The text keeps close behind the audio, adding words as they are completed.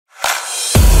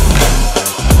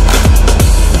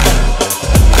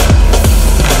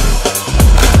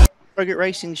Rocket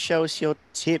Racing, show us your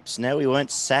tips. No, we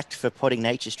weren't sacked for potting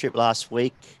Nature Strip last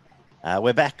week.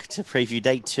 We're back to preview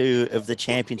day 2 of the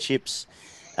championships.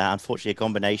 Unfortunately, a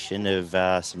combination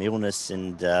of some illness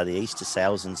and the Easter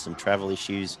sales and some travel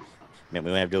issues meant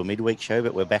we won't have to do a midweek show,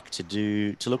 but we're back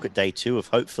to look at day 2 of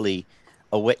hopefully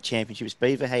a wet championships.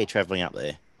 Beaver, how are you travelling up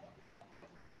there?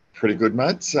 Pretty good,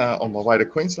 mates. On my way to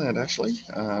Queensland, actually.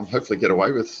 Hopefully get away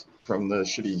from the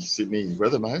shitty Sydney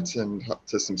weather, mates, and up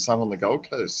to some sun on the Gold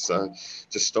Coast. So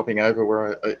just stopping over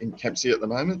where in Campsie at the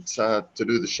moment to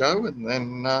do the show and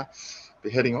then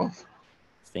be heading off.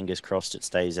 Fingers crossed it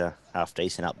stays half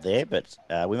decent up there, but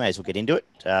we may as well get into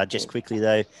it. Just quickly,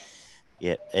 though,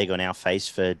 yeah, egg on our face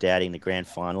for doubting the grand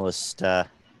finalist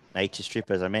Nature Strip,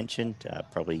 as I mentioned.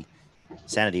 Probably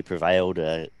sanity prevailed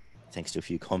thanks to a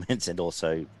few comments and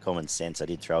also common sense. I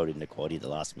did throw it into quaddy at the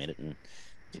last minute and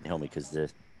didn't help me because the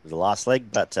last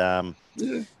leg. But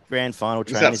grand final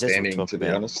trainers, as we'll talk to be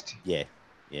about. honest. Yeah.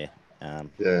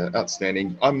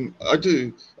 Outstanding. I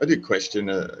do question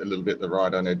a little bit the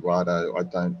ride on Eduardo. I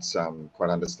don't quite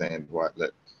understand why it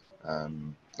let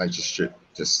Nature Strip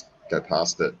just go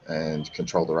past it and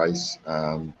control the race.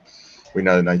 We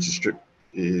know Nature Strip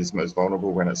is most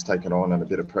vulnerable when it's taken on and a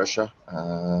bit of pressure,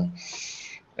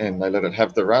 and they let it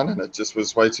have the run, and it just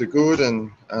was way too good.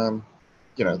 And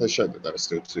they showed that they were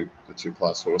still the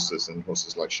two-class horses, and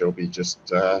horses like Shelby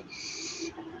just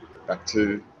back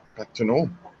to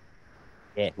norm.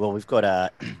 Yeah, well, we've got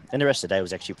and the rest of the day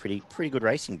was actually pretty good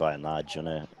racing by and large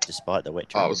despite the wet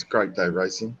track. Oh, it was a great day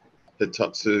racing. The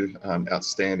top 2,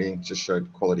 outstanding. Just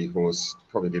showed quality horse.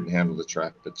 Probably didn't handle the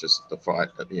track, but just the fight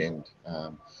at the end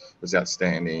was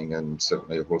outstanding, and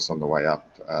certainly a horse on the way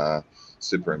up.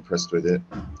 Super impressed with it.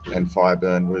 And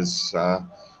Fireburn was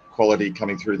quality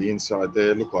coming through the inside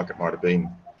there. Looked like it might have been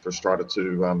for a Strider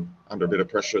 2 under a bit of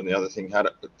pressure, and the other thing had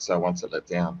it. But once it let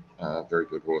down, very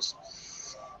good horse.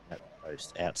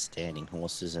 Most outstanding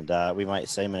horses, and we might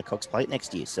see him in a Cox Plate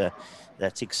next year, so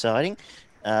that's exciting.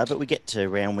 But we get to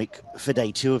Randwick for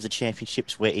day 2 of the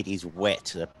championships where it is wet.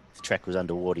 The track was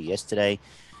underwater yesterday,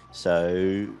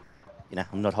 so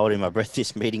I'm not holding my breath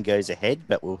this meeting goes ahead,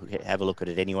 but we'll have a look at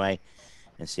it anyway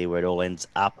and see where it all ends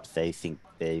up. They think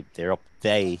they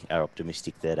are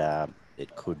optimistic that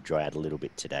it could dry out a little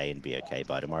bit today and be okay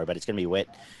by tomorrow, but it's going to be wet.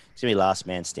 It's going to be last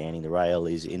man standing. The rail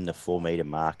is in the 4-metre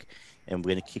mark. And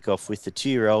we're going to kick off with the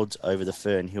 2-year-olds over the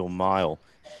Fernhill Mile.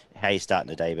 How are you starting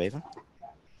today, Beaver?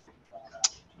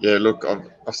 Yeah, look,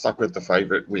 I've stuck with the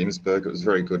favourite, Williamsburg. It was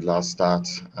very good last start.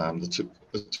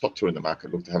 The top 2 in the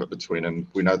market look to have it between them.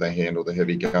 We know they handle the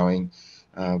heavy going.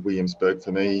 Williamsburg,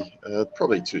 for me,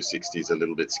 probably 260 is a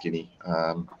little bit skinny.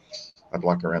 I'd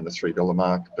like around the $3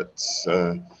 mark, but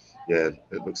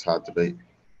it looks hard to beat.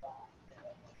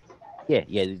 Yeah,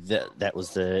 that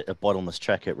was a bottomless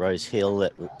track at Rose Hill.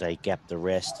 That they gapped the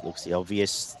rest. It looks the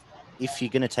obvious. If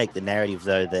you're going to take the narrative,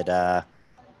 though, that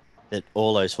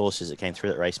all those horses that came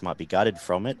through that race might be gutted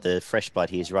from it, the fresh blood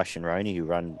here is Russian Roni,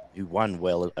 who won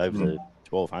well over the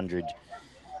 1200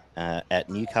 at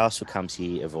Newcastle, comes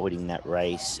here avoiding that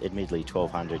race. Admittedly,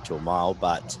 1200 to a mile,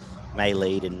 but may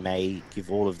lead and may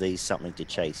give all of these something to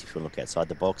chase if you look outside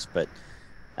the box. But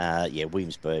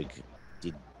Williamsburg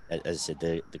did. As I said,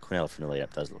 the Quinella from the lead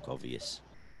up does look obvious.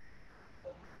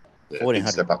 Yeah, big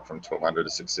step up from 1200 to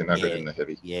 1600 in the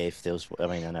heavy. Yeah, if there was,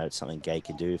 I know it's something Gay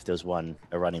can do. If there was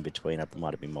a run in between, I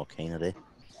might have been more keener there.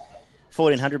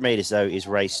 1400 metres, though, is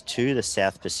race 2, the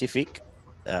South Pacific,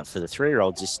 for the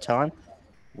 3-year-olds this time,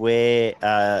 where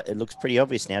it looks pretty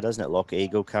obvious now, doesn't it? Loch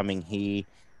Eagle coming here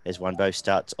has won both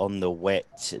starts on the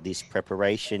wet this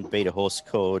preparation. Beat a horse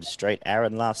called Straight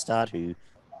Aaron last start, who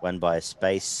won by a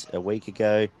space a week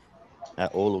ago.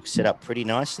 All looks set up pretty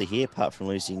nicely here, apart from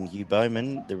losing Hugh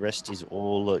Bowman. The rest is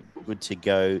all good to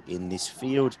go in this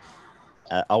field.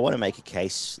 I want to make a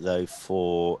case, though,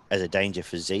 as a danger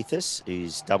for Zethus,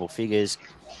 who's double figures,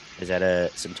 has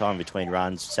had some time between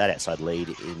runs, sat outside lead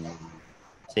in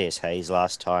CS Hayes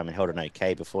last time and held an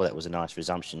okay. Before that was a nice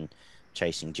resumption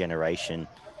chasing Generation.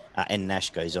 And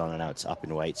Nash goes on. I know it's up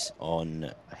in weights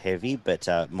on heavy, but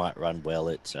might run well.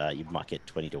 You might get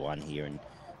 20 to 1 here and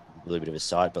a little bit of a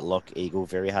side, but Loch Eagle,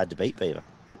 very hard to beat, Beaver.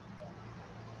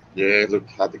 Yeah, look,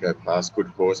 hard to go past. Good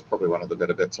horse, probably one of the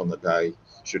better bets on the day.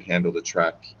 Should handle the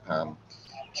track.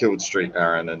 Killed Street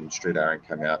Aaron, and Street Aaron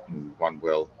came out and won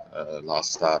well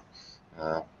last start.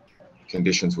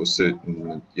 Conditions will suit,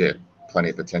 and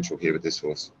plenty of potential here with this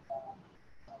horse.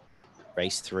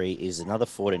 Race 3 is another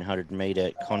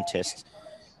 1400-metre contest,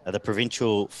 the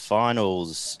Provincial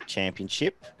Finals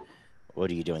Championship.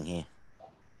 What are you doing here?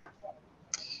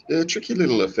 Yeah, tricky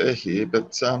little affair here,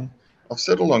 but I've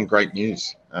settled on Great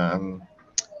News. I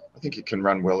think it can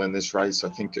run well in this race. I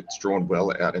think it's drawn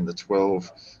well out in the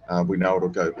 12. We know it'll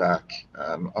go back.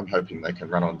 I'm hoping they can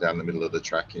run on down the middle of the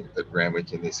track at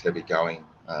Randwick in this heavy going.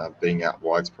 Being out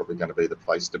wide is probably going to be the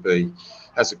place to be.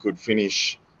 Has a good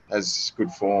finish, has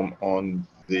good form on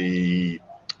the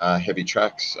heavy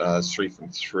tracks, 3 from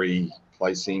 3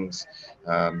 placings.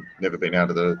 Never been out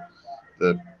of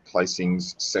the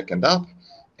placings second up,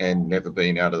 and never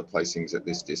been out of the placings at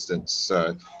this distance.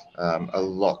 So a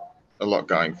lot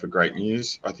going for Great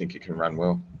News. I think it can run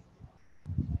well.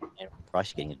 And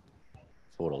price you're getting at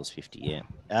 $4.50. Yeah.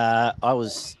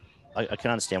 I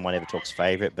can understand why Never Talk's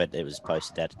favourite, but it was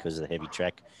posted that because of the heavy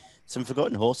track. Some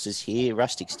forgotten horses here.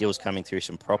 Rustic Steel's coming through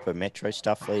some proper metro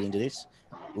stuff leading to this.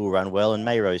 Will run well, and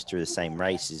Mayro's through the same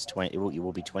race. It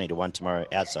will be 20-1 tomorrow.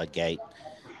 Outside gate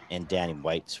and down in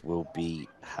weights will be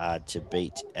hard to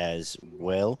beat as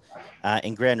well.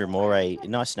 In Grand Remore,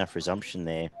 nice enough resumption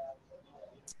there.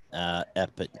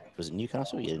 But was it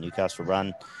Newcastle? Yeah, the Newcastle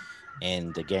run.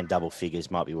 And again, double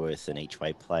figures might be worth an each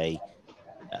way play.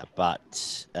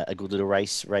 But a good little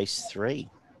race 3.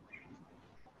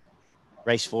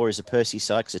 Race 4 is a Percy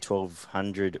Sykes, a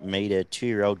 1,200 metre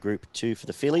 2-year-old Group 2 for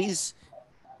the fillies.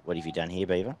 What have you done here,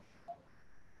 Beaver?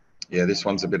 Yeah, this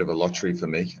one's a bit of a lottery for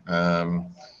me.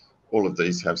 All of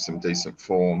these have some decent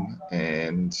form,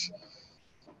 and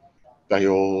they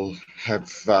all have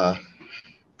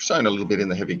shown a little bit in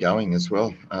the heavy going as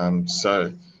well.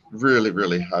 So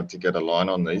really hard to get a line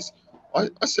on these. I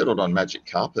settled on Magic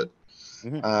Carpet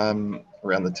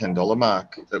around the $10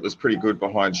 mark. It was pretty good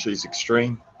behind She's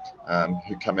Extreme,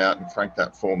 who come out and franked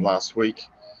that form last week.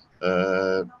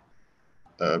 Behind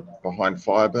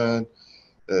Fireburn.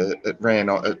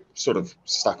 It sort of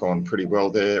stuck on pretty well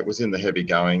there. It was in the heavy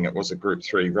going. It was a Group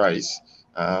 3 race.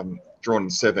 Drawn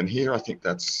 7 here. I think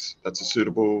that's a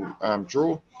suitable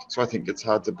draw. So I think it's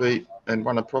hard to beat. And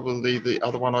probably the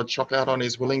other one I'd chop out on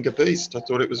is Willinga Beast. I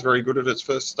thought it was very good at its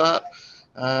first start.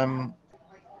 Albeit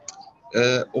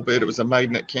it was a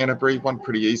maiden at Canterbury, won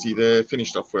pretty easy there,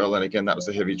 finished off well. And again, that was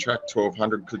a heavy track.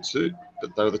 1,200 could suit.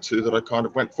 But they were the two that I kind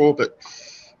of went for. But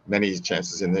many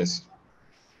chances in this.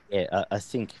 Yeah, I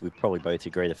think we probably both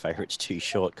agree the favourite's too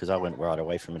short because I went right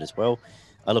away from it as well.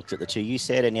 I looked at the two you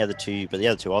said and the other two, but the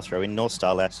other two I'll throw in. North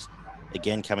Star Lass,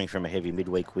 again, coming from a heavy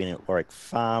midweek win at Warwick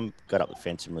Farm, got up the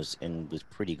fence and was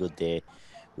pretty good there.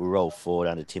 We'll roll forward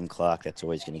under Tim Clark. That's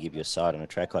always going to give you a side on a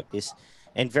track like this.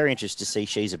 And very interested to see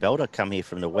She's a Belter come here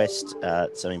from the west.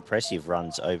 Some impressive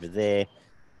runs over there.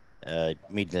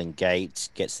 Midland Gate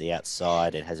gets the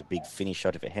outside and has a big finish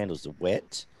shot if it handles the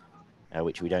wet.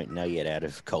 Which we don't know yet out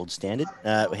of cold standard.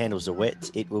 Handles the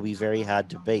wet, it will be very hard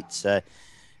to beat. So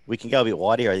we can go a bit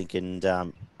wide here, I think, and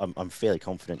I'm fairly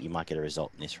confident you might get a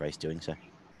result in this race doing so.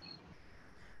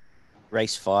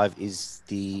 Race 5 is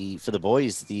for the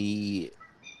boys, the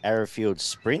Arrowfield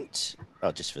Sprint.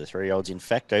 Oh, just for the 3-year-olds, in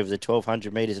fact, over the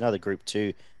 1,200 metres, another Group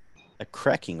 2. A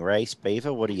cracking race.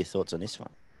 Beaver, what are your thoughts on this one?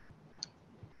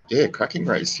 Yeah, cracking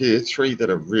race here. 3 that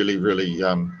are really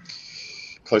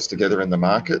close together in the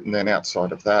market, and then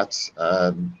outside of that,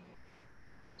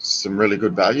 some really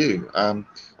good value.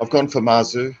 I've gone for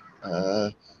Marzu.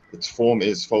 Its form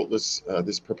is faultless.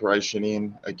 This preparation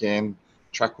in, again,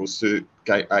 track will suit.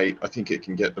 Gate 8, I think it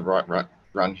can get the right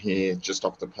run here, just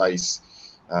off the pace,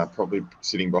 probably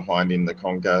sitting behind in the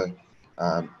Congo,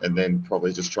 and then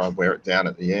probably just try and wear it down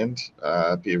at the end.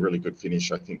 Be a really good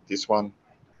finish, I think, this one.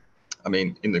 I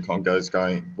mean, in the Congo's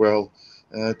going well.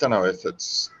 Don't know if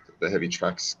it's the heavy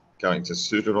track's going to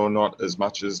suit it or not as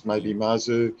much as maybe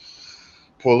Marzu.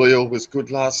 Paul Eel was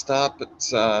good last start,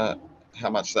 but how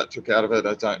much that took out of it,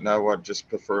 I don't know. I'd just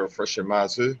prefer a fresher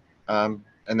Marzu. And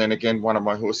then again, one of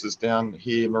my horses down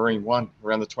here, Marine One,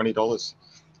 around the $20.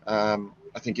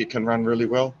 I think it can run really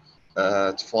well.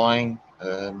 It's flying,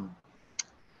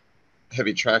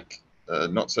 heavy track.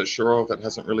 Not so sure of. It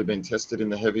hasn't really been tested in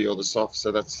the heavy or the soft,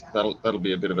 so that'll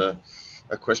be a bit of a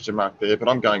question mark there, but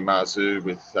I'm going Marzu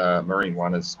with Marine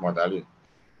One as my value.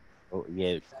 Oh,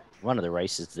 yeah, one of the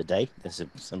races of the day. There's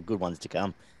some good ones to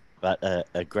come, but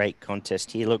a great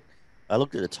contest here. Look, I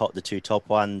looked at the 2 top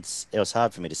ones. It was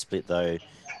hard for me to split though.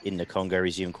 In the Congo,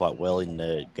 resumed quite well in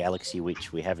the Galaxy,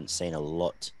 which we haven't seen a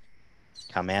lot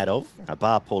come out of.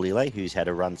 Bar Paul Ile, who's had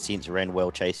a run since, ran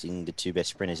well chasing the 2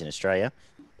 best sprinters in Australia,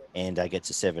 and gets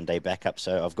a 7-day backup.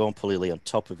 So I've gone Paul Ile on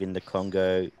top of in the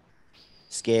Congo.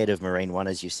 Scared of Marine One,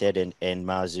 as you said, and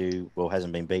Marzu, well,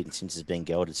 hasn't been beaten since it's been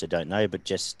gelded, so don't know, but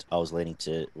just I was leaning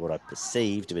to what I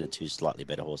perceived to be the 2 slightly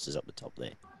better horses up the top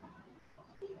there.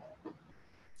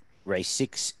 Race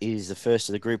 6 is the first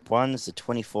of the Group 1s, the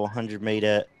 2,400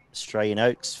 metre Australian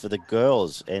Oaks for the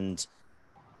girls, and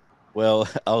Well,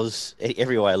 I was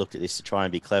every way I looked at this to try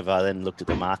and be clever. I then looked at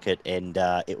the market, and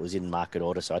it was in market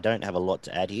order, so I don't have a lot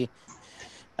to add here.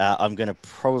 I'm going to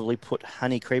probably put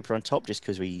Honey Creeper on top just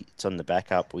because it's on the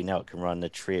backup. We know it can run the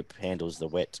trip, handles the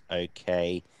wet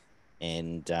okay,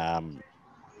 and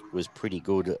was pretty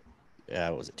good.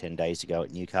 Was it 10 days ago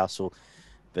at Newcastle?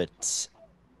 But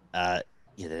yeah,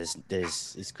 there's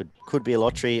this could be a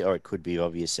lottery or it could be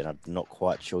obvious, and I'm not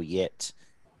quite sure yet.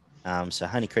 So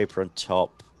Honey Creeper on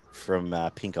top from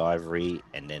Pink Ivory,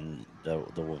 and then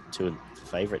the two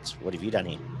favourites. What have you done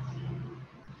here?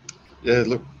 Yeah,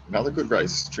 look, another good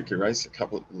race, tricky race. A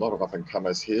lot of up and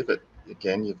comers here, but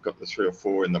again, you've got the 3 or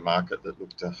 4 in the market that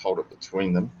look to hold it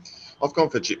between them. I've gone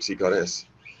for Gypsy Goddess.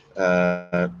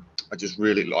 I just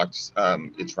really liked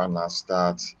its run last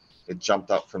start. It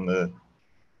jumped up from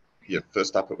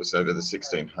first up it was over the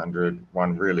 1600,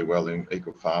 won really well in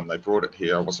Eagle Farm. They brought it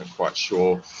here. I wasn't quite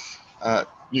sure.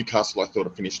 Newcastle, I thought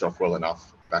it finished off well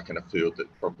enough back in a field that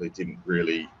probably didn't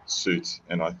really suit,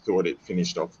 and I thought it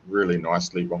finished off really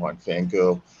nicely behind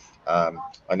Fangirl.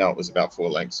 I know it was about 4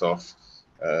 lengths off.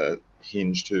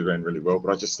 Hinge too ran really well,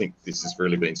 but I just think this has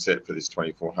really been set for this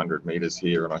 2400 metres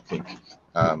here, and I think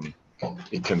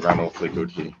it can run awfully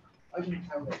good here.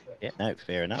 Yeah, no,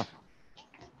 fair enough.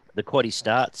 The quaddie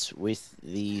starts with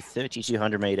the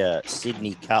 3200-metre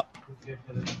Sydney Cup,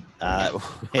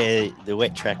 where the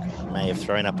wet track may have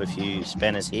thrown up a few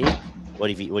spanners here. What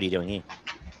are you doing here?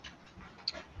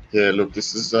 Yeah, look,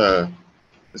 this is a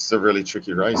really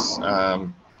tricky race.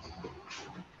 I'm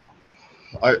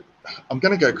going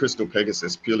to go Crystal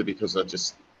Pegasus purely because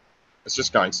it's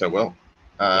just going so well,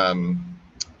 and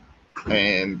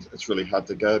it's really hard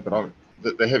to go. But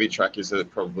the heavy track is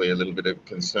probably a little bit of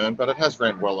concern, but it has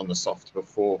ran well on the soft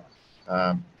before.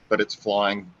 But it's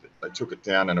flying. They took it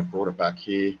down and have brought it back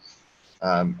here.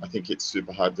 I think it's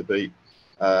super hard to beat.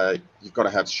 You've got to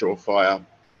have Surefire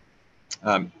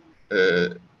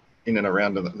in and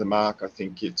around the mark. I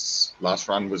think its last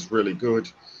run was really good.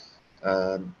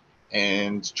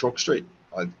 And Chalk Street,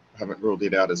 I haven't ruled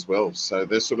it out as well. So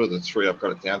there's sort of the 3 I've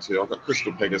got it down to. I've got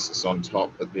Crystal Pegasus on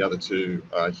top, but the other 2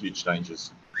 are huge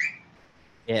dangers.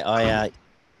 Yeah,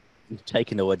 you've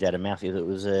taken the words out of mouth. If it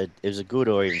was a good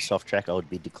or even soft track, I would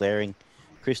be declaring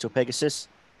Crystal Pegasus.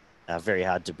 Very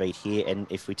hard to beat here. And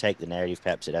if we take the narrative,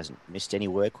 perhaps it hasn't missed any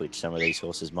work, which some of these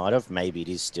horses might have. Maybe it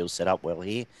is still set up well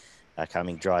here.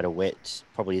 Coming dry to wet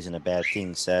probably isn't a bad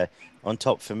thing. So on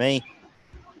top for me,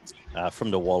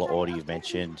 from the Waller order you've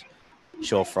mentioned,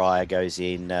 Surefire goes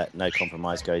in, No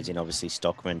Compromise goes in. Obviously,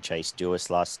 Stockman chased Duais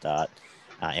last start,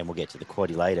 and we'll get to the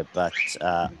quaddie later. But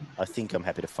I think I'm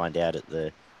happy to find out at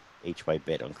the each way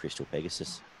bet on Crystal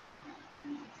Pegasus.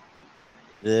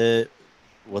 The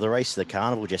race of the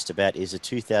carnival just about is a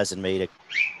 2,000-metre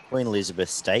Queen Elizabeth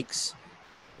Stakes,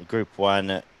 Group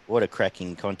 1. What a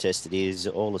cracking contest it is.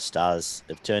 All the stars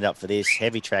have turned up for this.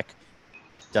 Heavy track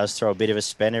does throw a bit of a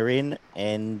spanner in.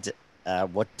 And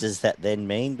what does that then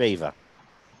mean, Beaver?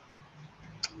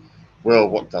 Well,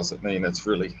 what does it mean? It's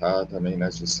really hard. I mean,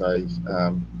 as you say,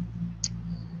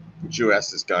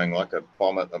 Duais is going like a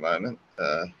bomb at the moment.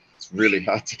 It's really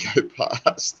hard to go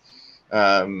past.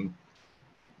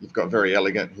 You've got Verry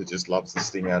Ellegant, who just loves the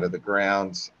sting out of the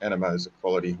ground. Anamoe's a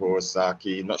quality horse.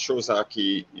 Zaki, not sure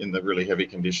Zaki in the really heavy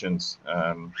conditions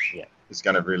is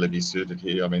going to really be suited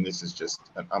here. I mean, this is just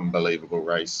an unbelievable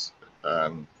race.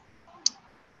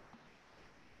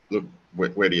 Look,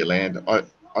 where do you land?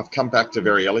 I've come back to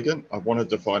Verry Ellegant. I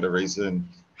wanted to find a reason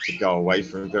to go away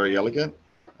from Verry Ellegant.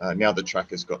 Now the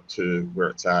track has got to where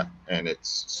it's at and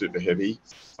it's super heavy.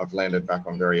 I've landed back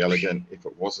on Verry Ellegant. If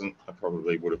it wasn't, I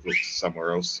probably would have looked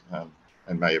somewhere else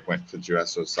and may have went for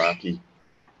Duais or Zaki.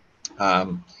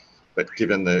 But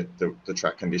given the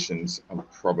track conditions, I'm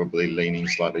probably leaning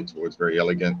slightly towards Verry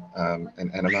Ellegant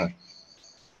and Anamoe.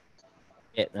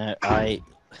 Yeah, no,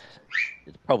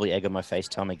 it's probably egg on my face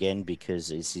time again because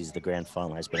this is the grand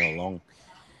final has been all along,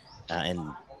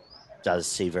 and does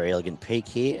see Verry Ellegant peak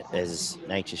here as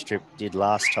Nature Strip did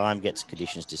last time, gets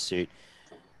conditions to suit.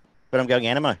 But I'm going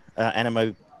Anamoe.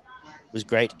 Anamoe was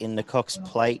great in the Cox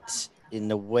Plate in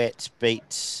the wet,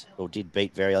 did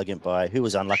beat Verry Ellegant by who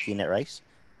was unlucky in that race,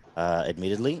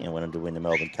 admittedly, and went on to win the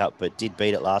Melbourne Cup, but did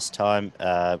beat it last time,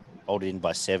 bolted in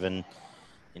by 7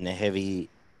 in the heavy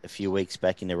a few weeks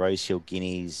back in the Rosehill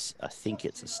Guineas. I think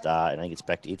it's a start, and I think it's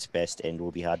back to its best and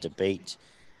will be hard to beat.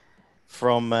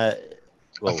 From I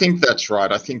think that's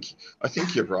right. I think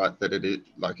you're right that it is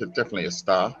like it's definitely a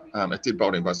star. It did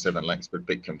bolt in by 7 lengths, but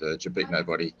beat Converge, beat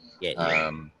nobody.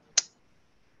 Yeah.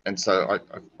 And so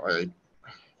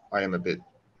I am a bit,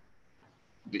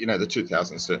 the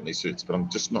 2000 certainly suits, but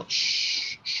I'm just not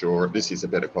sure. This is a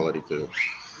better quality field.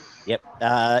 Yep.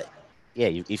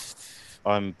 If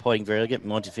I'm pointing Verry Ellegant,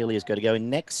 Montefillia's got to go in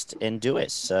next and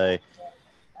Duais. So,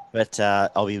 but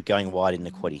I'll be going wide in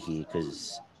the quaddy here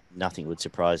because nothing would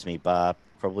surprise me, bar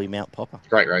probably Mount Popper.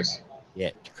 Great race.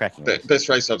 Yeah, cracking race. Best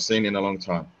race I've seen in a long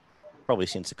time. Probably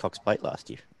since the Cox Plate last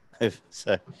year.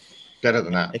 So better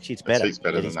than that. Actually, it's better. It's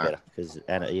better It than is that. better because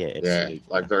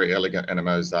like Verry Ellegant,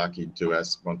 Anamoe,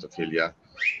 Duais Montefillia.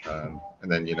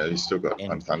 And then, you still got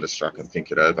Thunderstruck and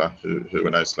Think It Over, who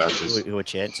are no slouches. Who are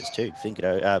chances too. Think It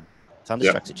Over.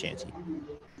 Thunderstruck's a chancey.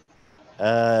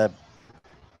 The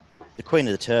Queen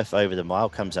of the Turf over the mile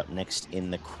comes up next in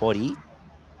the quaddy.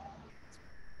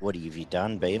 What have you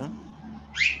done, Beaver?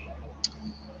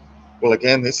 Well,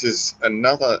 again, this is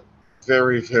another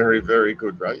very, very, very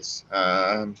good race.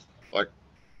 I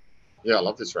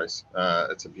love this race.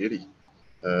 It's a beauty.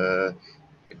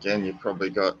 Again, you've probably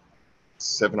got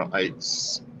 7 or 8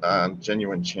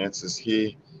 genuine chances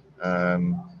here.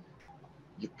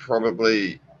 You're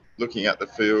probably looking at the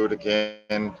field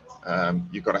again.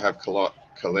 You've got to have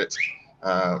Colette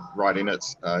right in it,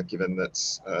 given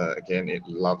that, again, it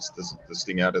loves the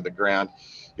sting out of the ground.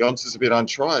 Yonce is a bit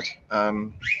untried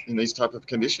in these type of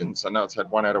conditions. I know it's had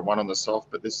 1 out of 1 on the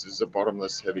soft, but this is a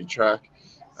bottomless heavy track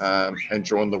and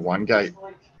drawn the 1 gate.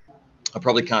 I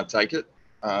probably can't take it,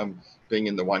 being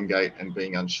in the 1 gate and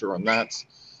being unsure on that.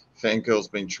 Fangirl's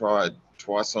been tried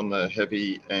twice on the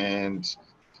heavy and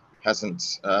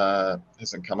hasn't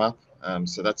come up,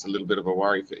 so that's a little bit of a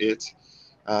worry for it.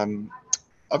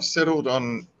 I've settled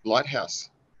on Lighthouse.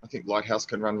 I think Lighthouse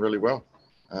can run really well.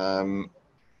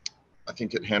 I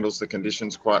think it handles the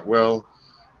conditions quite well.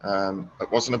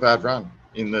 It wasn't a bad run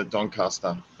in the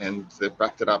Doncaster, and they've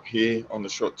backed it up here on the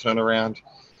short turnaround.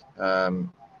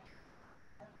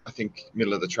 I think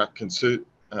middle of the track can suit.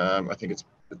 I think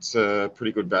it's a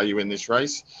pretty good value in this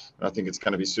race, and I think it's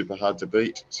going to be super hard to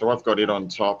beat. So I've got it on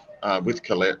top with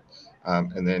Colette,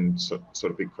 and then sort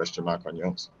of big question mark on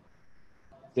yours.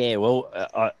 Yeah, well,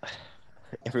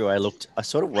 everywhere I looked, I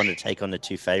sort of wanted to take on the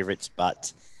 2 favourites,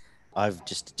 but I've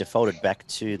just defaulted back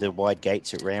to the wide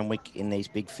gates at Randwick in these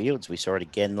big fields. We saw it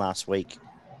again last week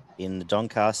in the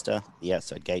Doncaster, the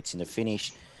outside gates in the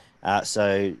finish.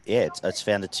 It's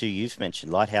found the 2 you've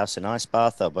mentioned, Lighthouse and Ice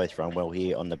Bath. They'll both run well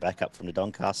here on the backup from the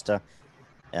Doncaster,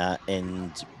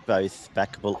 and both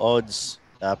backable odds.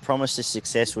 Promise of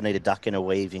success will need a duck and a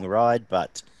weaving ride,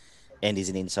 and is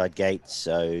an inside gate,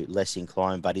 so less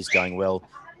inclined, but is going well.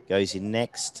 Goes in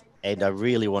next, and I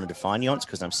really wanted to find Yonce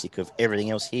because I'm sick of everything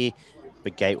else here.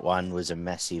 But gate 1 was a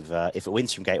massive. If it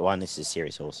wins from gate 1, this is a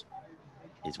serious horse,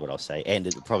 is what I'll say, and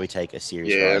it'll probably take a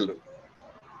serious ride. Look,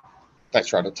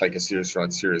 that's right. I'll take a serious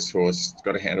ride, serious horse. It's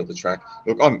got to handle the track.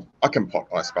 Look, I can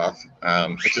pop Ice Bath.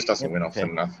 It just doesn't win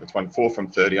often enough. It's won 4 from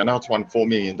 30. I know it's won $4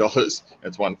 million.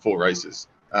 It's won 4 races.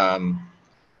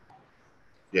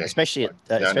 Especially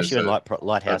when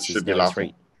Lighthouse is nearly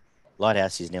laughing.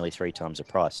 Lighthouse is nearly 3 times the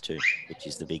price too, which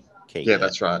is the big key. Yeah,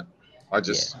 that's right.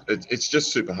 It's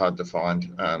just super hard to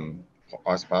find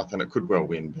Ice Bath, and it could well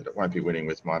win, but it won't be winning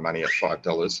with my money at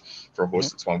 $5 for a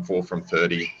horse that's won 4 from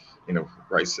 30 in a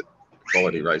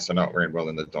quality race. I know it ran well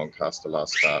in the Doncaster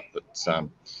last start, but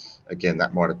again,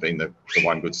 that might have been the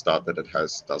one good start that it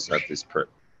does have this prep.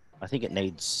 I think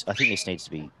this needs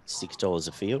to be $6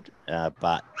 a field,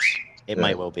 but it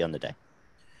may well be on the day.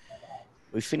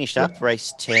 We finished up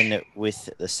race 10 with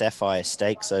the Sapphire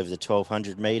Stakes over the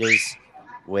 1,200 metres,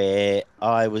 where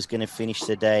I was going to finish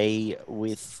the day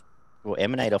with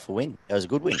Emanate off a win. It was a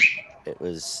good win. It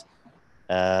was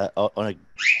on a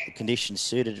condition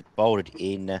suited, bolted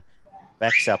in,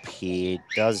 backs up here,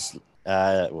 does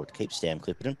keeps Stam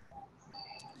Clipperton.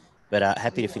 But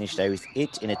happy to finish the day with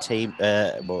it in a team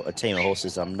of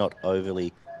horses I'm not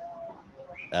overly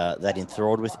that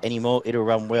enthralled with anymore. It'll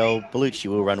run well. Bellucci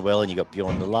will run well, and you got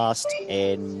Beyond the Last,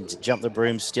 and Jump the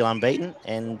Broom's still unbeaten,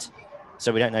 and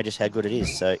so we don't know just how good it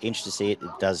is. So interested to see it.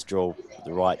 It does draw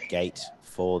the right gate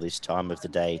for this time of the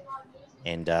day,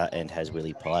 and has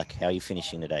Willie Pike. How are you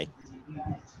finishing today?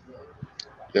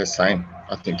 Yeah, same.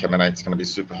 I think Emanate's going to be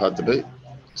super hard to beat.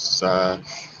 It's,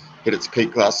 hit its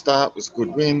peak last start, was a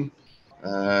good win.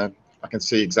 I can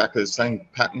see exactly the same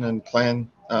pattern and plan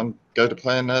go to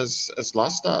plan as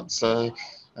last start. So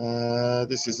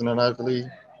this isn't an overly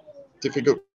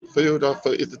difficult field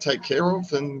for it to take care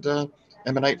of, and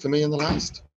Emanate for me in the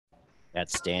last.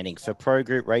 Outstanding. For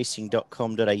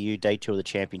progroupracing.com.au, day 2 of the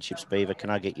championships, Beaver, can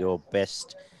I get your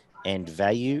best and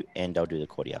value? And I'll do the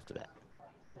quaddy after that.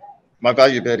 My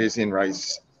value bet is in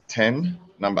race 10,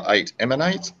 number 8,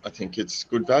 Emanate. I think it's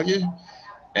good value.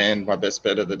 And my best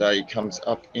bet of the day comes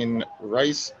up in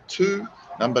race 2,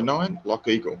 number 9, Loch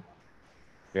Eagle.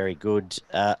 Very good.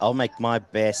 I'll make my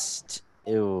best.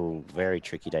 Ew, very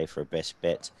tricky day for a best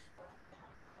bet.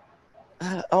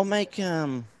 I'll make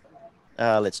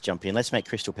let's jump in. Let's make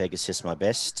Crystal Pegasus my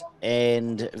best.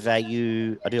 And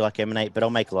value, I do like Emanate, but I'll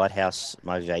make Lighthouse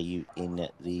my value in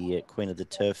the Queen of the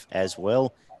Turf as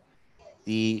well.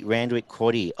 The Randwick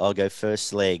Quaddie, I'll go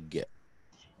first leg.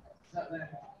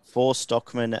 4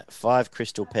 Stockman, 5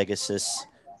 Crystal Pegasus,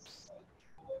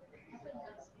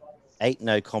 8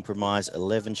 No Compromise,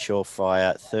 11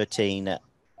 Surefire, 13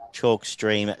 Chalk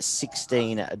Stream,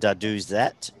 16 Dadu's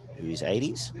That, who's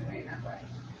 80s.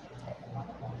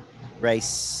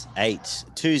 Race 8,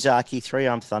 2 Zaki, 3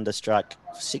 I'm Thunderstruck,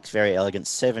 6 Verry Ellegant,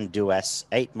 7 Duais,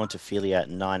 8 Montefillia,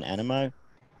 9 Anamoe.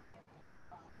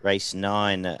 Race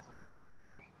 9,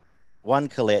 1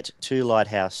 Colette, 2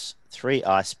 Lighthouse, 3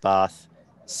 Ice Bath,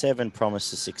 7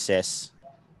 Promise of Success,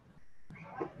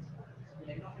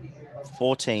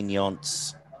 14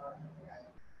 Yonts,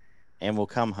 and we'll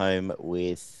come home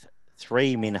with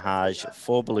 3 Minhaj,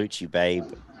 4 Bellucci Babe,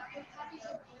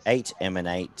 8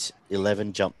 Emanate,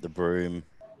 11 Jump the Broom,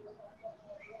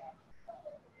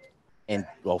 and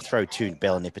I'll throw 2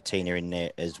 Belle and Nipotina in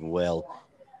there as well.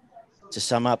 To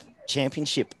sum up,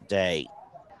 Championship Day.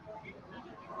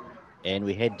 And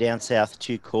we head down south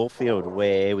to Caulfield,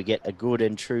 where we get a good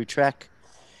and true track,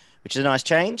 which is a nice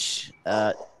change.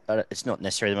 It's not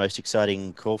necessarily the most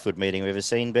exciting Caulfield meeting we've ever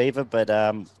seen, Beaver, but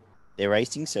they're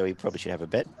racing, so we probably should have a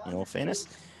bet, in all fairness.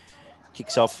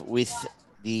 Kicks off with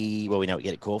well, we know we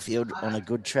get at Caulfield on a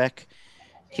good track.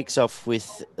 Kicks off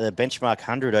with the benchmark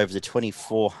 100 over the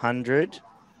 2400,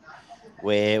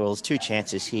 where, well, there's 2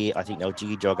 chances here. I think they'll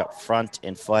jiggy jog up front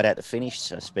and fight out the finish.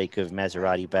 So I speak of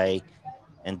Maserati Bay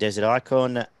and Desert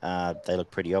Icon. They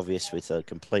look pretty obvious with a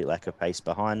complete lack of pace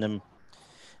behind them.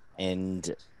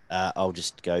 And I'll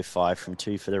just go 5 from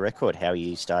 2 for the record. How are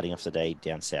you starting off the day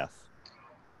down south?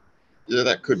 Yeah,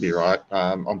 that could be right.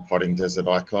 I'm potting Desert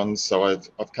Icons, so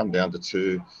I've come down to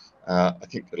 2. I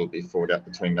think it'll be fought out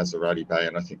between Maserati Bay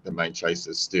and I think the main chase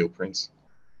is Steel Prince.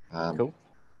 Cool.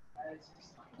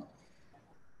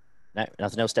 No,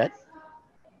 nothing else, Dad?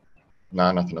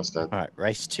 No, nothing else, Dad. All right,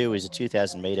 race 2 is a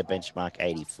 2,000 metre benchmark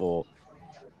 84.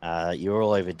 You were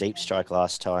all over Deep Strike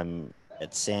last time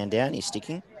at Sandown. You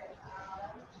sticking?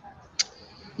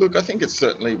 Look, I think it's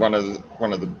certainly one of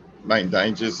the main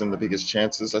dangers and the biggest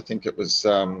chances. I think it was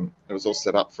all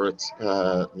set up for its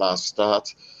last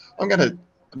start.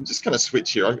 I'm just gonna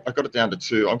switch here. I got it down to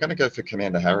 2. I'm gonna go for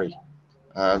Commander Harry.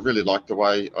 Really like the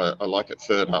way I like it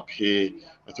third up here.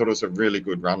 I thought it was a really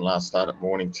good run last start at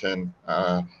Mornington.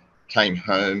 Came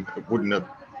home. It wouldn't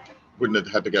have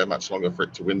had to go much longer for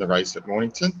it to win the race at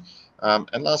Mornington.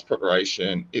 And last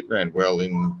preparation, it ran well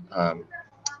in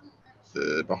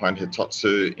behind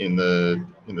Hitotsu in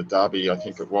the Derby, I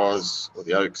think it was, or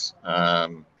the Oaks.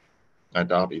 No,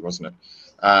 Derby, wasn't it?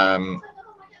 And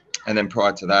then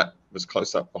prior to that was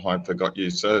close up behind Forgot You.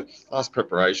 So last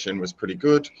preparation was pretty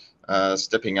good.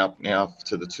 Stepping up now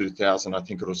to the 2000, I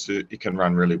think it'll suit. It can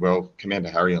run really well. Commander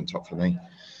Harry on top for me.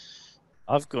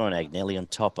 I've gone Agnelli on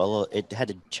top. It had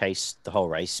to chase the whole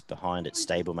race behind its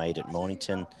stablemate at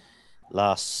Mornington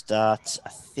last start. I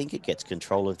think it gets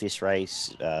control of this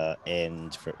race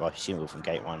and I assume from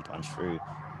gate 1 punch through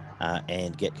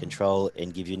and get control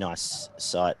and give you nice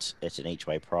sight at an each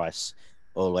way price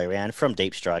all the way around from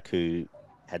Deep Strike, who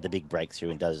had the big breakthrough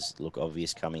and does look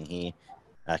obvious coming here.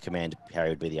 Commander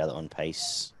Harry would be the other on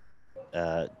pace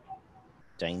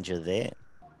danger there.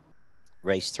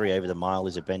 Race 3 over the mile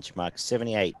is a benchmark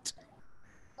 78,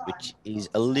 which is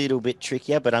a little bit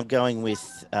trickier, but I'm going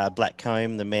with Black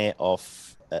Comb, the mare,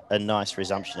 off a nice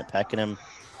resumption at Pakenham.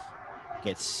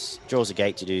 Draws a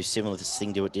gate to do similar to this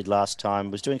thing to it did last time.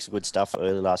 Was doing some good stuff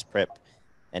early last prep,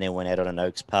 and then went out on an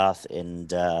Oaks path and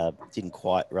didn't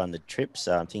quite run the trip.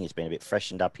 So I think it's been a bit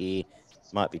freshened up here.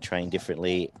 Might be trained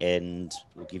differently, and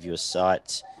will give you a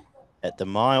sight at the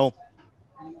mile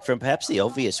from perhaps the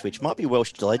obvious, which might be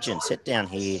Welsh Legend, set down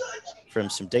here from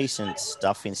some decent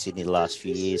stuff in Sydney the last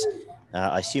few years.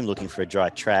 I assume looking for a dry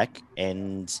track,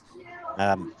 and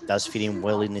does fit in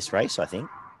well in this race, I think.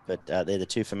 But they're the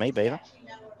 2 for me, Beaver.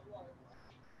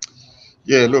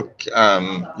 Yeah, look,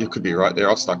 you could be right there.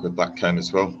 I've stuck with Black Comb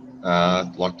as well.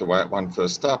 Like the way it won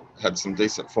first up. Had some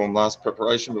decent form last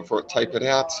preparation before it tapered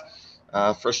out.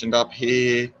 Freshened up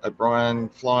here. O'Brien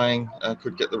flying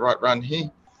could get the right run here.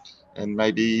 And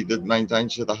maybe the main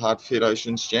danger, the hard fit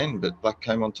Ocean's Gen, but Black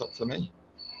Comb on top for me.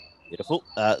 Beautiful.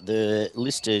 The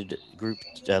listed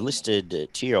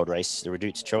 2-year-old race, the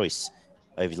Redoute's Choice,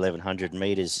 over 1,100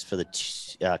 metres for the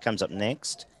comes up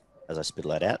next. As I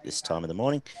spittle that out this time of the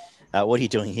morning. What are you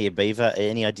doing here, Beaver?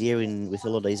 Any idea with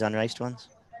all of these unraced ones?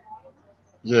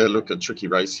 Yeah, look, a tricky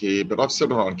race here, but I've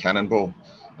settled on Cannonball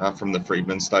from the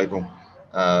Freedman stable.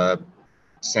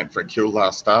 Sent for a kill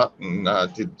last start and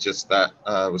did just that.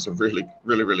 It was a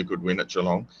really good win at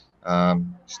Geelong.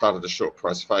 Started a short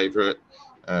price favourite,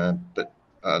 but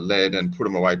led and put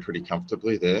him away pretty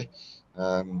comfortably there.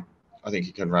 I think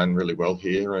he can run really well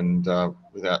here, and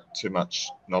without too much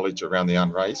knowledge around the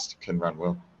unraced, can run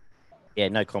well. Yeah,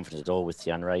 no confidence at all with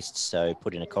the unraced, so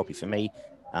put in a copy for me.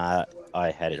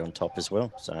 I had it on top as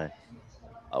well, so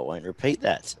I won't repeat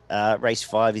that. Race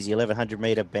 5 is the 1100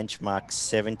 meter benchmark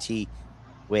 70,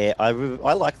 where I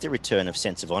like the return of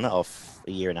Sense of Honor off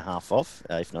a year and a half off,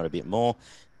 if not a bit more.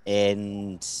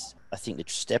 And I think the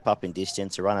step up in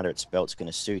distance, a run under its belt is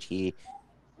going to suit here.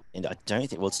 And I don't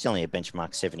think, well, it's still only a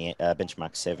benchmark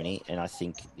 70, and I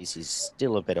think this is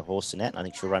still a better horse than that. And I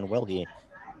think she'll run well here.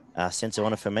 Sense of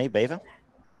Honor for me, Beaver.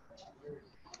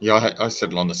 Yeah, I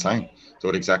settled on the same.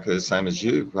 Thought exactly the same as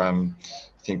you. I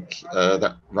think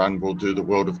that run will do the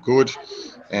world of good,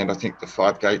 and I think the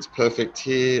 5 gate's perfect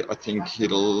here. I think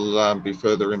it'll be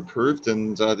further improved,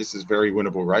 and this is very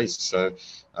winnable race. So,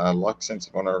 like Sense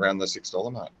of Honor around the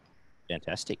 $6 mark.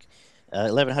 Fantastic.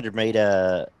 1100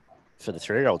 meter for the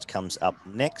 3-year-olds comes up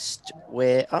next,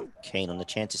 where I'm keen on the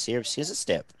chances here of Scissor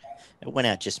Step. It went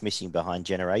out just missing behind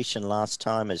Generation last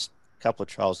time, as a couple of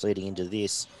trials leading into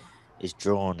this is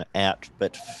drawn out,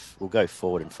 but we'll go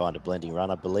forward and find a blending run,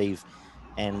 I believe,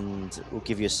 and we'll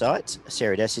give you a sight.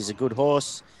 Sarah Des is a good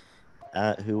horse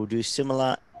who will do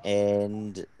similar,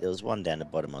 and there was one down the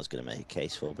bottom I was going to make a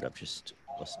case for, but I've just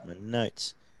lost my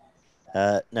notes.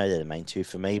 No, they're the main two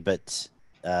for me, but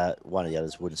one of the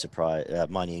others wouldn't surprise.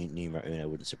 My numero uno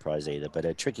wouldn't surprise either, but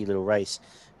a tricky little race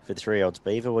for the 3-year-olds.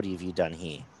 Beaver, what have you done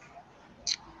here?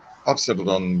 I've settled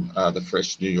on the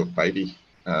fresh New York Baby.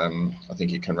 I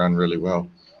think it can run really well.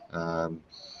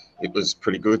 It was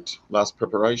pretty good last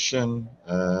preparation.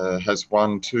 Has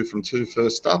won 2 from 2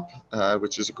 first up,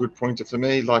 which is a good pointer for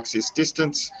me. Likes his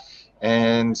distance,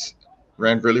 and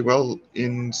ran really well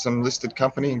in some listed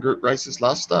company and group races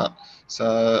last start.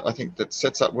 So I think that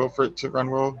sets up well for it to run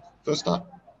well first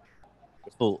up.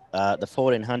 Well, the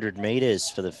 1400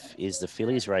 meters is the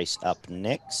fillies race up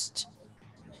next.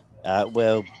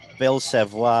 Well, Belle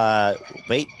Savoie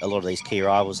beat a lot of these key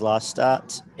rivals last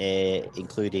start,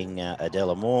 including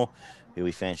Adela Moore, who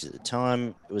we fancied at the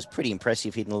time. It was pretty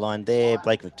impressive hitting the line there.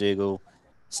 Blake McDougall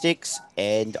sticks,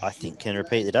 and I think can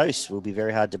repeat the dose. Will be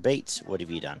very hard to beat. What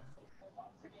have you done?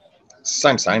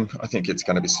 Same. I think it's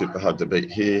going to be super hard to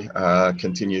beat here.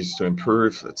 Continues to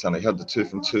improve. It's only had the 2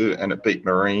 from 2, and it beat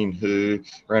Marine, who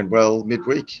ran well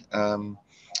midweek.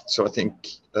 So I think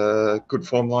good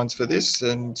form lines for this,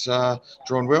 and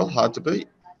drawn well, hard to beat.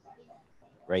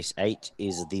 Race 8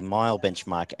 is the mile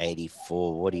benchmark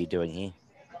 84. What are you doing here?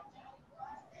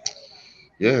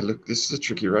 Yeah, look, this is a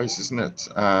tricky race, isn't it?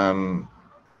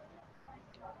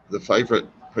 The favourite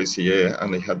PCA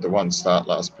only had the one start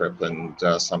last prep, and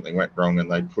something went wrong, and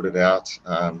they put it out.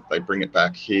 They bring it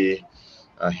back here.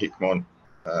 Hickmont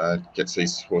gets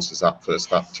these horses up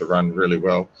first up to run really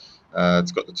well.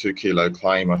 It's got the 2 kilo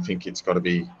claim. I think it's got to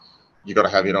be, you got to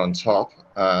have it on top.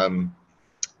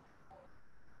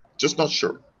 Just not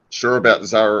sure about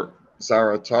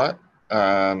Zara type.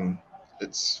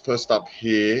 It's first up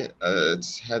here.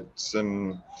 It's had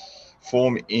some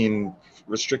form in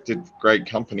restricted grade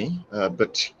company,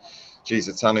 but geez,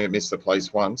 it's only missed the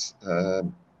place once.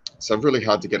 So really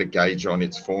hard to get a gauge on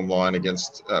its form line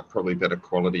against probably better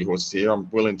quality horses here. I'm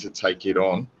willing to take it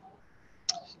on.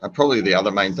 Probably the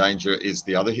other main danger is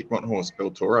the other Hickmont horse,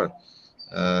 Bel Toro.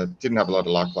 Didn't have a lot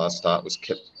of luck last start, was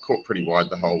caught pretty wide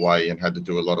the whole way and had to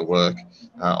do a lot of work.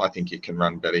 I think it can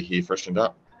run better here, freshened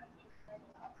up.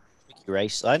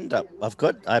 Race. I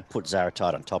put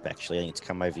Zaratide on top, actually. I think it's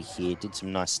come over here, did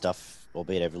some nice stuff,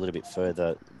 albeit over a little bit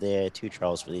further there. 2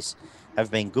 trials for this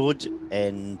have been good,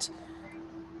 and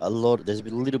there's a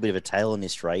little bit of a tail in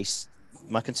this race.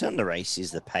 My concern in the race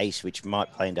is the pace, which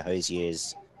might play into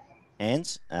Hosier's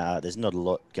hands. There's not a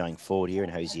lot going forward here,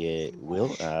 and Hosier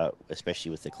will,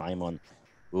 especially with the claim on,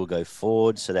 will go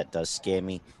forward, so that does scare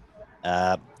me.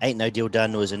 Ain't No Deal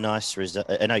Done was an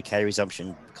okay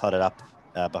resumption, caught it up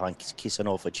behind Kiss on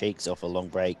All for Cheeks off a long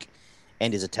break,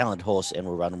 and is a talented horse and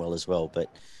will run well as well. But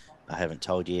I haven't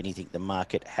told you anything the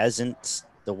market hasn't.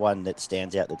 The one that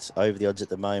stands out that's over the odds at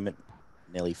the moment,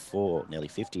 nearly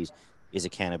 50s, is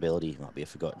Accountability. Might be a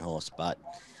forgotten horse, but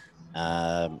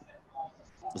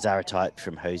Zaratite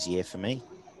from Hosier for me.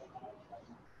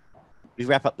 We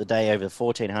wrap up the day over the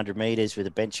 1400 meters with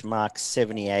a benchmark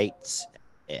 78.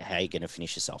 How are you going to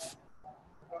finish this off?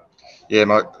 Yeah,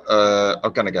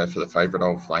 I'm going to go for the favourite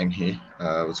Old Flame here.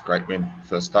 It was a great win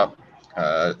first up.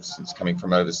 since coming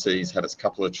from overseas. Had its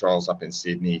couple of trials up in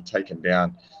Sydney, taken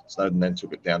down. Snowden then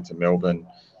took it down to Melbourne.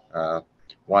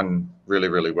 Won really,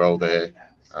 really well there.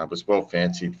 Was well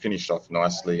fancied, finished off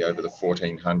nicely over the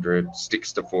 1400,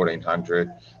 sticks to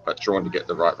 1400, but drawn to get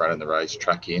the right run in the race,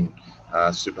 track in,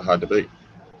 super hard to beat.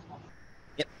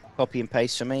 Yep, copy and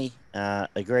paste for me.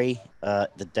 Agree.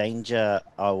 The danger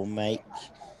I will make,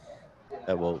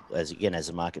 well, as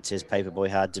the market says, Paperboy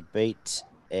hard to beat,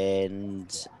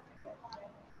 and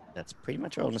that's pretty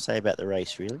much all I want to say about the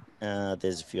race, really.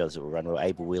 There's a few others that will run well.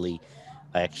 Able Willie,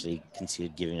 I actually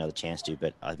considered giving another chance to,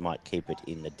 but I might keep it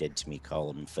in the dead to me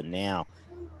column for now.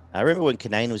 I remember when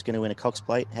Canaan was going to win a Cox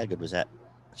Plate. How good was that?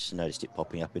 I just noticed it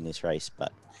popping up in this race.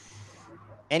 But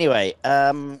anyway,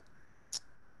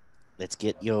 let's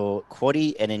get your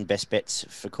quaddie and then best bets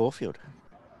for Caulfield.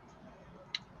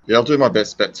 Yeah, I'll do my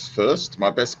best bets first. My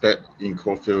best bet in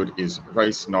Caulfield is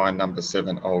race 9, number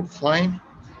 7, Old Flame.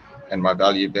 And my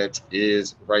value bet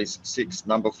is race 6,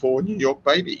 number 4, New York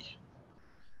Baby.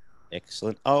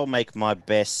 Excellent. I'll make my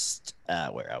best.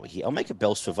 Where are we here? I'll make a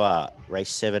Belle Sauveur, race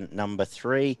 7, number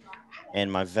 3.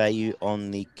 And my value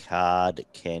on the card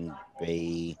can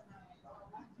be.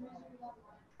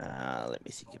 Let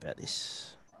me think about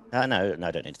this. No, I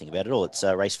don't need to think about it at all. It's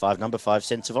race 5, number 5,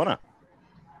 Sense of Honor.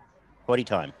 Quaddie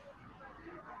time.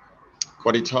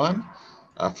 Quaddie time.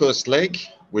 First leg,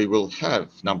 we will have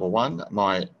number 1,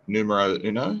 my numero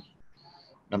uno.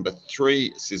 Number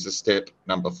 3, Scissor Step.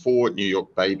 Number 4, New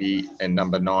York Baby. And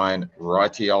number 9,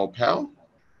 Righty Old Pal.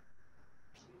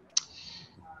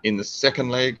 In the second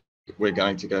leg, we're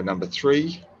going to go number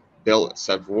 3, Belle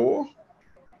Savoir.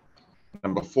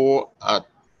 Number 4,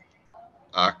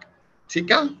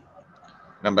 Arctica.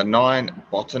 Number 9,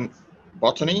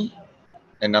 Botany.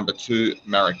 And number 2,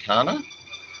 Maracana.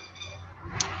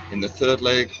 In the third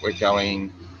leg, we're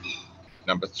going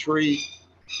number 3,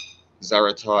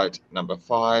 Zaratite. Number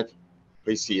 5,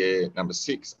 PCA. Number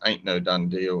 6, Ain't No Done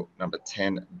Deal. Number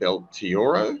 10, Bel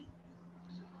Tioro.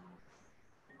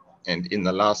 And in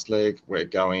the last leg, we're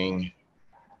going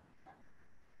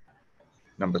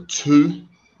number 2,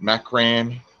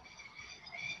 Macram.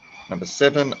 Number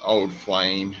 7, Old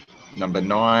Flame. Number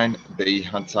 9, Bee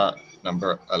Hunter.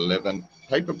 Number 11,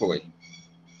 Paperboy.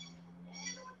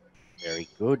 Very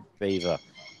good, Beaver.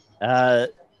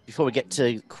 Before we get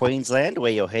to Queensland,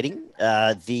 where you're heading,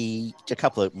 a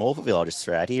couple of Morpheville I'll just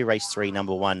throw out here. Race 3,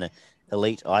 number 1,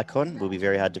 Elite Icon will be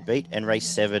very hard to beat, and race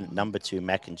 7, number 2,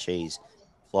 Mac and Cheese,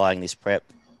 flying this prep,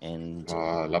 and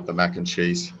I love the mac and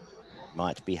cheese.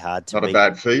 Might be hard to Not beat. a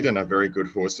bad feed and a very good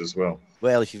horse as well.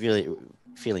 Well, if you're really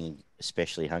feeling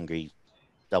especially hungry,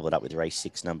 double it up with race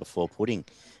 6, number 4, Pudding.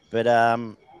 But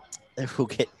we'll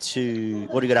get to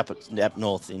what do you got up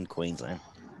north in Queensland?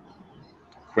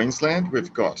 Queensland,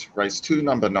 we've got race 2,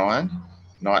 number 9,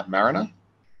 Night Mariner.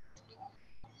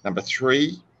 Number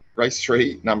 3, race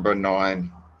 3, number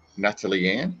 9, Natalie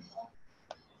Ann.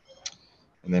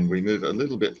 And then we move a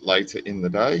little bit later in the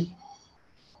day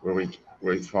where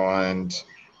we find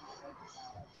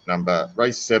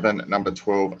race 7, number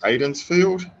 12,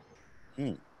 Aidensfield.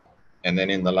 And then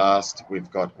in the last,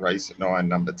 we've got race 9,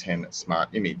 number 10, Smart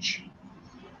Image.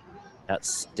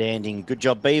 Outstanding. Good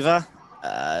job, Beaver.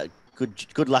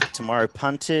 Good luck tomorrow,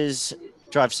 punters.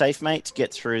 Drive safe, mate.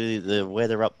 Get through the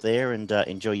weather up there and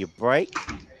enjoy your break.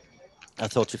 I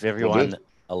thought if everyone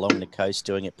along the coast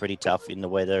doing it pretty tough in the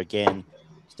weather again,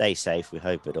 stay safe. We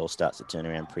hope it all starts to turn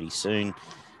around pretty soon.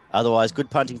 Otherwise, good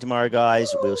punting tomorrow,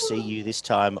 guys. We'll see you this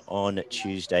time on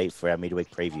Tuesday for our midweek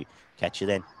preview. Catch you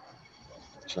then.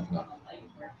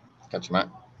 Catch you, mate.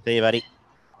 See you, buddy.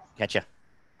 Catch you.